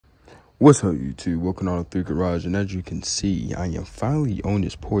What's up, YouTube? Welcome on through Garage, and as you can see, I am finally on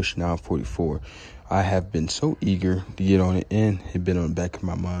this Porsche 944. I have been so eager to get on it, and it been on the back of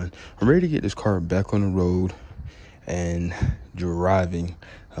my mind. I'm ready to get this car back on the road and driving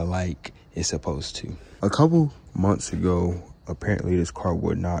like it's supposed to. A couple months ago, apparently this car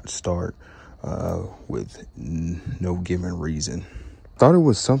would not start with no given reason. Thought it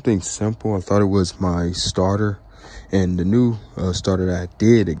was something simple. I thought it was my starter. And the new starter that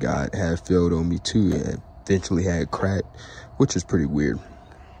I got had failed on me too. It eventually had cracked, which is pretty weird.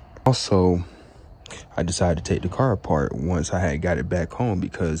 Also, I decided to take the car apart once I had got it back home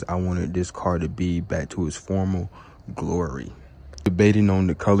because I wanted this car to be back to its formal glory. Debating on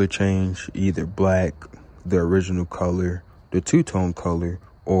the color change, either black, the original color, the two-tone color,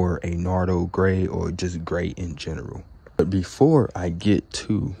 or a Nardo gray, or just gray in general. But before I get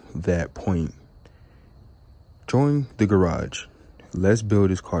to that point, join the garage. Let's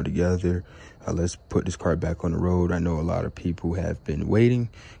build this car together. Let's put this car back on the road. I know a lot of people have been waiting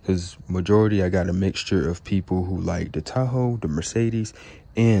because majority, I got a mixture of people who like the Tahoe, the Mercedes,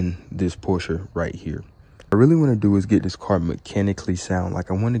 and this Porsche right here. What I really want to do is get this car mechanically sound.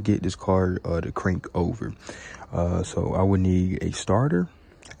 Like I want to get this car to crank over. So I would need a starter,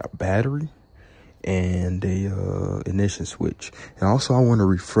 a battery, and a ignition switch. And also I want to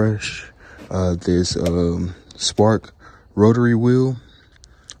refresh this Spark rotary wheel.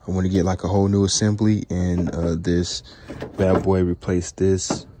 I want to get like a whole new assembly, and this bad boy replace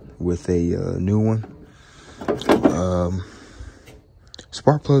this with a new one.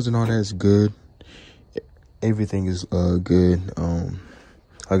 Spark plugs and all that is good. Everything is good.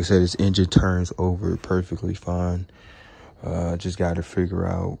 Like I said, this engine turns over perfectly fine. Just got to figure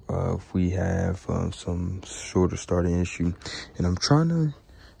out if we have some shorter starting issue, and I'm trying to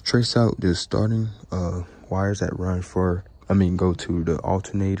trace out the starting wires that run go to the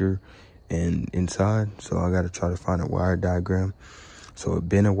alternator and inside. So I got to try to find a wire diagram. So it's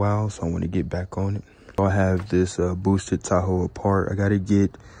been a while, so I want to get back on it. I have this boosted Tahoe apart. I got to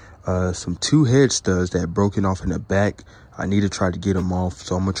get some two head studs that broken off in the back. I need to try to get them off,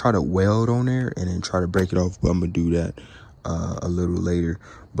 so I'm gonna try to weld on there and then try to break it off, but I'm gonna do that a little later.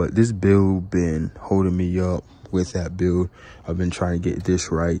 But this build been holding me up. With that build, I've been trying to get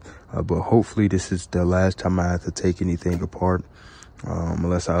this right, but hopefully this is the last time I have to take anything apart,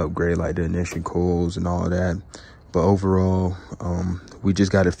 unless I upgrade like the ignition coils and all that. But overall, we just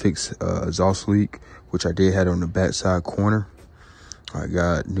got to fix exhaust leak, which I did have on the backside corner. I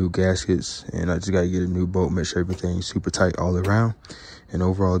got new gaskets, and I just got to get a new bolt, make sure everything's super tight all around. And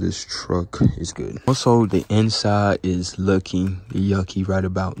overall, this truck is good. Also, the inside is looking yucky right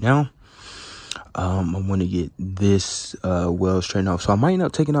about now. I want to get this well straightened out, so I might end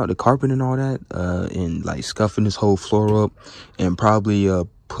up taking out the carpet and all that, and like scuffing this whole floor up, and probably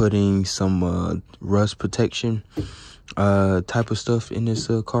putting some rust protection type of stuff in this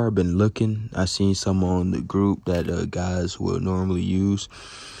car. Been looking, I seen some on the group that guys will normally use.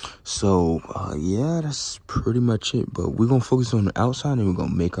 So yeah, that's pretty much it. But we're gonna focus on the outside, and we're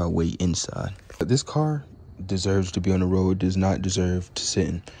gonna make our way inside. This car deserves to be on the road, does not deserve to sit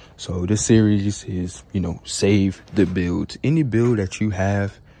in. So this series is, save the builds. Any build that you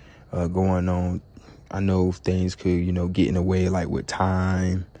have going on, I know things could, get in the way, like with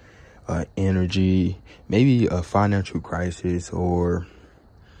time, energy, maybe a financial crisis or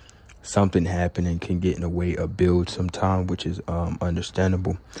something happening can get in the way of build sometime, which is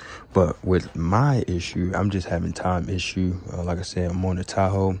understandable. But with my issue, I'm just having time issue. Like I said, I'm on the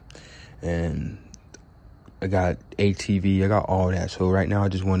Tahoe, and I got ATV, I got all that. So right now I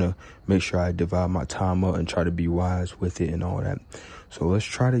just want to make sure I divide my time up and try to be wise with it and all that. So let's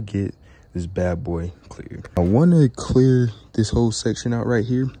try to get this bad boy cleared. I want to clear this whole section out right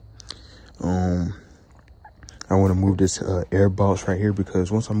here. I want to move this air box right here,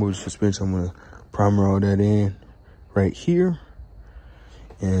 because once I move the suspension, I'm going to primer all that in right here.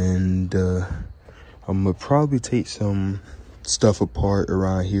 And I'm going to probably take some stuff apart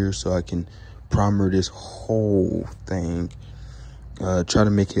around here so I can primer this whole thing, try to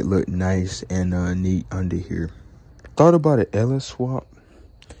make it look nice and neat under here. Thought about an LS swap,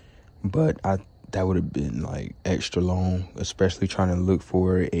 but that would have been like extra long, especially trying to look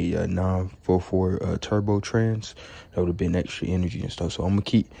for a 944 turbo trans. That would have been extra energy and stuff. So I'm gonna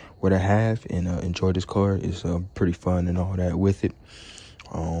keep what I have and enjoy this car. It's pretty fun and all that with it.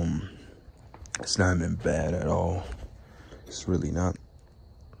 It's not been bad at all. It's really not.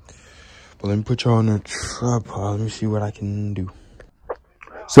 But let me put y'all on a tripod. Let me see what I can do.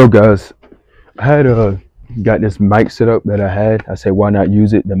 So guys, I had got this mic set up that I said, why not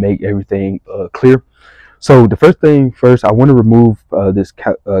use it to make everything clear. So the first thing first, I want to remove this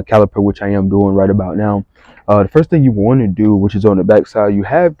caliper, which I am doing right about now. The first thing you want to do, which is on the back side, you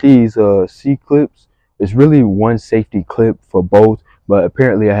have these C clips. It's really one safety clip for both, but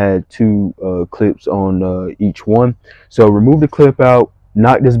apparently I had two clips on each one. So remove the clip out,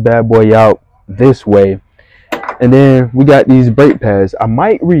 knock this bad boy out this way, and then we got these brake pads. I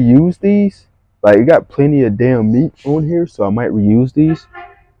might reuse these. Like, it got plenty of damn meat on here, so I might reuse these.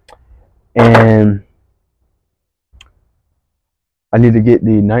 And I need to get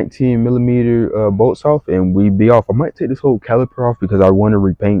the 19 millimeter bolts off, and we be off. I might take this whole caliper off because I want to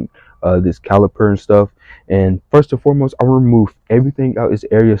repaint this caliper and stuff. And first and foremost, I will remove everything out this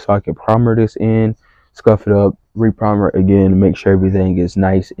area so I can primer this in, scuff it up, re-primer again, and make sure everything is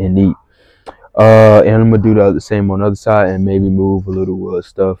nice and neat. And I'm gonna do the same on the other side, and maybe move a little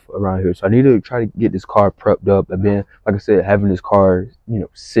stuff around here. So I need to try to get this car prepped up. I've been, like I said, having this car,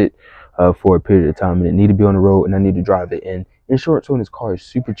 sit for a period of time, and it need to be on the road, and I need to drive it. And insurance on this car is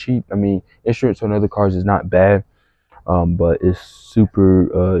super cheap. I mean, insurance on other cars is not bad, but it's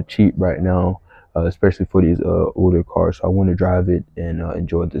super cheap right now, especially for these older cars. So I want to drive it and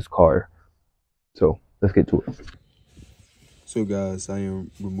enjoy this car. So let's get to it. So guys, I am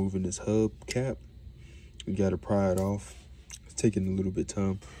removing this hub cap. We got to pry it off. It's taking a little bit of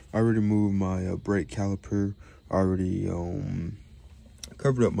time. I already moved my brake caliper. I already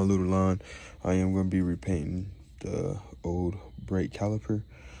covered up my little line. I am going to be repainting the old brake caliper.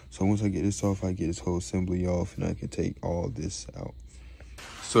 So once I get this off, I get this whole assembly off, and I can take all this out.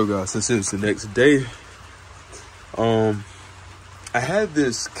 So guys, since it's the next day, I had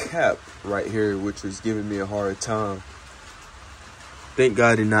this cap right here, which was giving me a hard time. Thank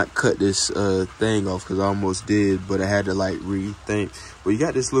God I did not cut this thing off, because I almost did, but I had to like rethink. Well, you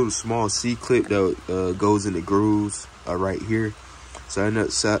got this little small C clip that goes in the grooves right here. So I ended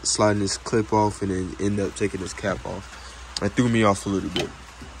up sliding this clip off, and then end up taking this cap off. It threw me off a little bit.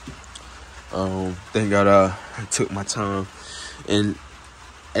 Thank God I took my time. And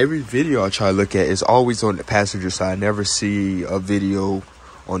every video I try to look at is always on the passenger side. I never see a video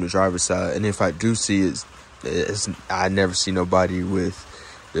on the driver's side. And if I do see it, I never see nobody with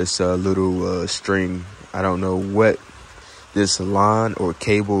this little string. I don't know what this line or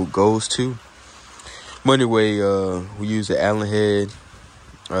cable goes to. But anyway, we use the Allen head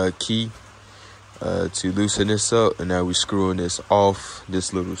key to loosen this up, and now we're screwing this off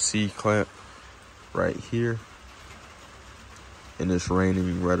this little C clamp right here. And it's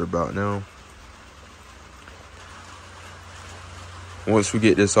raining right about now. Once we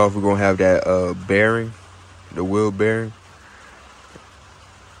get this off, we're gonna have that bearing, the wheel bearing.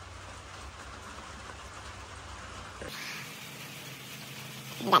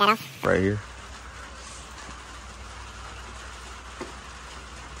 Right here.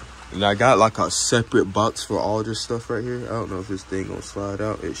 And I got like a separate box for all this stuff right here. I don't know if this thing gonna slide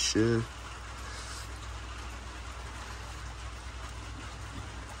out. It should.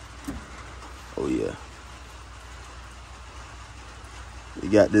 Oh yeah. You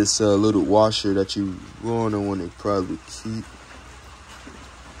got this little washer that you gonna want to probably keep.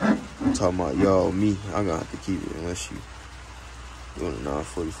 I'm talking about y'all, me. I'm gonna have to keep it unless you doing a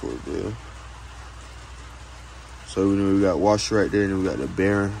 944 bill. So we got washer right there, and then we got the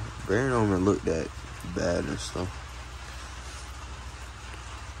bearing. Bearing don't even look that bad and stuff.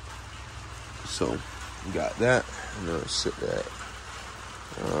 So we got that. I'm gonna sit that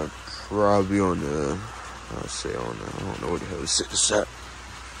probably on the, I'll say on the, I don't know what the hell to sit this at.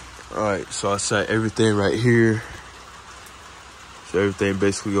 Alright, so I set everything right here. So everything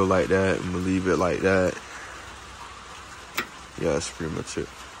basically go like that, and we'll leave it like that. Yeah, that's pretty much it.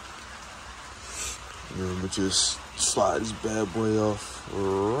 And then we'll just slide this bad boy off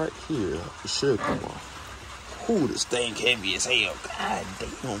right here. It should come off. Ooh, this thing heavy as hell. God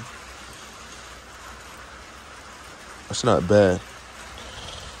damn. That's not bad.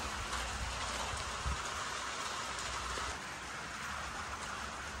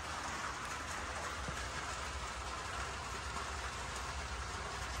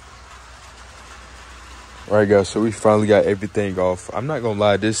 Alright guys, so we finally got everything off. I'm not gonna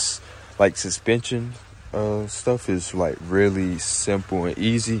lie, this like suspension stuff is like really simple and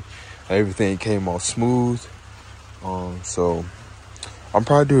easy. Everything came off smooth. So I'm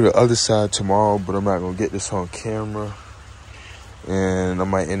probably do the other side tomorrow, but I'm not gonna get this on camera, and I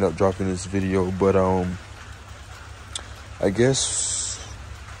might end up dropping this video. But I guess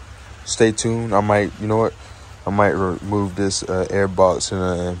stay tuned. I might, you know what, I might remove this air box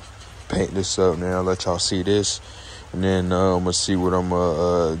and paint this up. Now I'll let y'all see this, and then I'm gonna see what I'm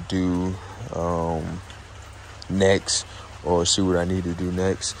gonna do next, or see what I need to do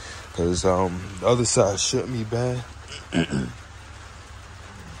next. Cause the other side shouldn't be bad.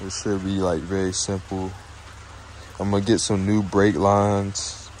 It should be like very simple. I'm gonna get some new brake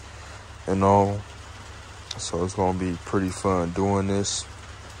lines and all, so it's gonna be pretty fun doing this.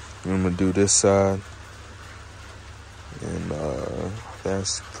 I'm gonna do this side, and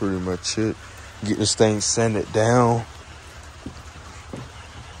that's pretty much it. Get this thing sanded down,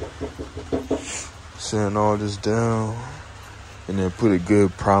 sand all this down, and then put a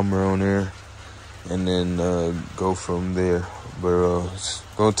good primer on there, and then go from there. But it's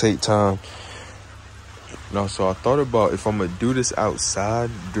gonna take time. Now, so I thought about if I'm gonna do this outside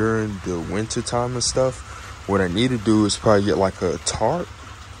during the winter time and stuff, what I need to do is probably get like a tarp.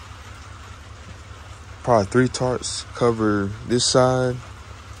 Probably 3 tarps, cover this side,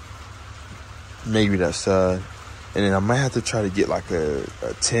 maybe that side. And then I might have to try to get like a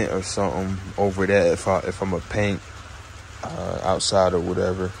tent or something over that if I'm gonna paint outside or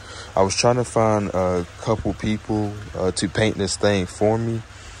whatever. I was trying to find a couple people to paint this thing for me.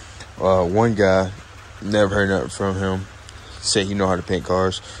 One guy, never heard nothing from him, said he know how to paint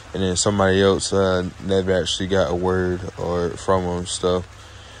cars, and then somebody else never actually got a word or from him stuff.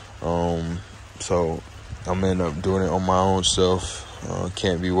 So I'm end up doing it on my own self.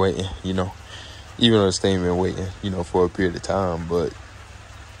 Can't be waiting, you know, even though this thing been waiting, you know, for a period of time. But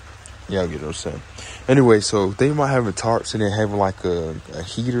yeah, I get what I'm saying. Anyway, so they might have tarps and then having like a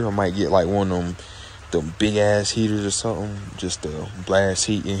heater. I might get like one of them big ass heaters or something, just to blast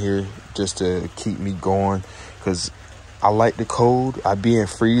heat in here, just to keep me going. Cause I like the cold. I be in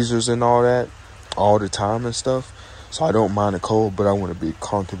freezers and all that all the time and stuff, so I don't mind the cold, but I want to be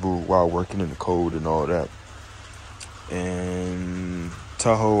comfortable while working in the cold and all that. And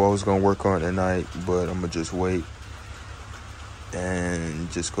Tahoe, I was gonna work on tonight, but I'm gonna just wait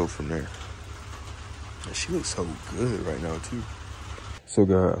and just go from there. She looks so good right now too. So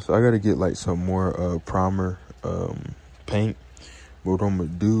guys, I gotta get like some more primer paint. What I'm gonna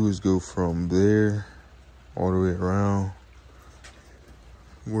do is go from there all the way around,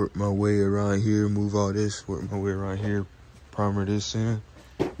 work my way around here, move all this, work my way around here, primer this in,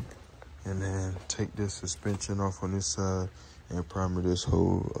 and then take this suspension off on this side and primer this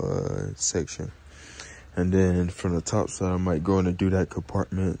whole section. And then from the top side, I might go in and do that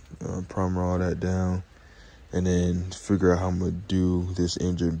compartment, primer all that down, and then figure out how I'm gonna do this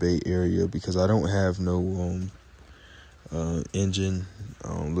engine bay area, because I don't have no engine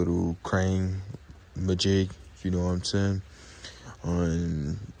little crane majig, if you know what I'm saying.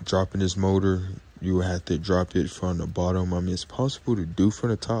 On dropping this motor, you will have to drop it from the bottom. I mean, it's possible to do from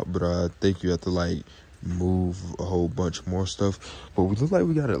the top, but I think you have to like move a whole bunch more stuff. But we look like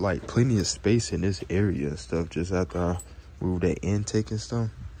we got like plenty of space in this area and stuff, just after I move that intake and stuff.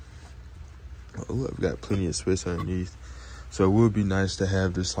 Oh, look, we got plenty of space underneath, so it would be nice to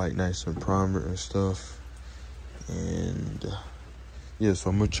have this like nice and primer and stuff. And yeah, so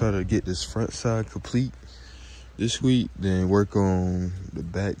I'm gonna try to get this front side complete this week, then work on the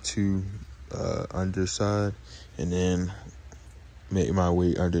back two underside, and then make my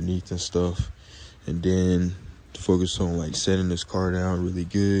way underneath and stuff, and then focus on like setting this car down really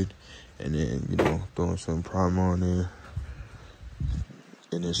good, and then, you know, throwing some primer on there,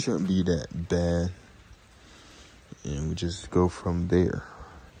 and it shouldn't be that bad, and we just go from there.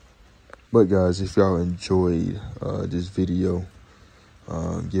 But guys, if y'all enjoyed this video,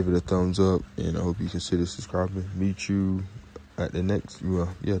 give it a thumbs up, and I hope you consider subscribing. Meet you at the next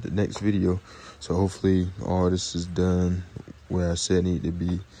the next video. So hopefully all this is done where I said it need to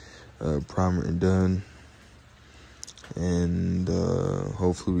be, primer and done, and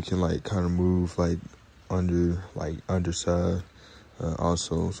hopefully we can like kind of move like underside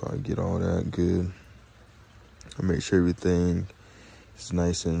also, so I get all that good. I make sure everything is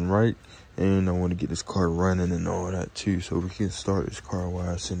nice and right, and I want to get this car running and all that too, so we can start this car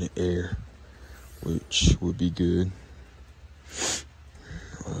while it's in the air, which would be good.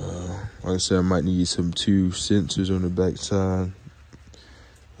 Like I said, I might need some 2 sensors on the back side,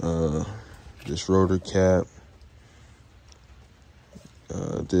 this rotor cap,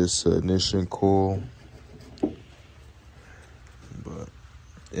 this ignition coil,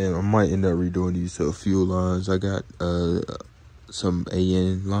 and I might end up redoing these fuel lines. I got some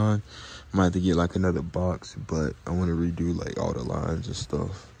AN line. Might have to get like another box, but I want to redo like all the lines and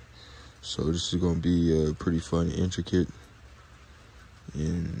stuff. So this is gonna be pretty fun and intricate,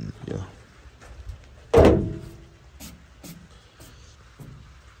 and yeah.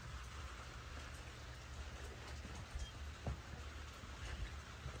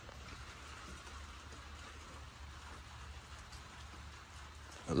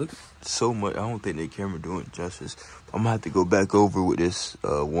 Look so much. I don't think the camera doing justice. I'm gonna have to go back over with this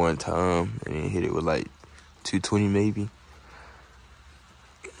one time and then hit it with like 220 maybe,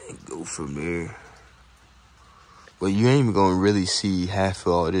 and go from there. But you ain't even gonna really see half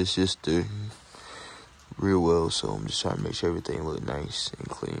of all this, just the real well. So I'm just trying to make sure everything look nice and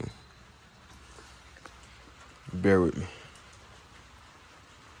clean. Bear with me.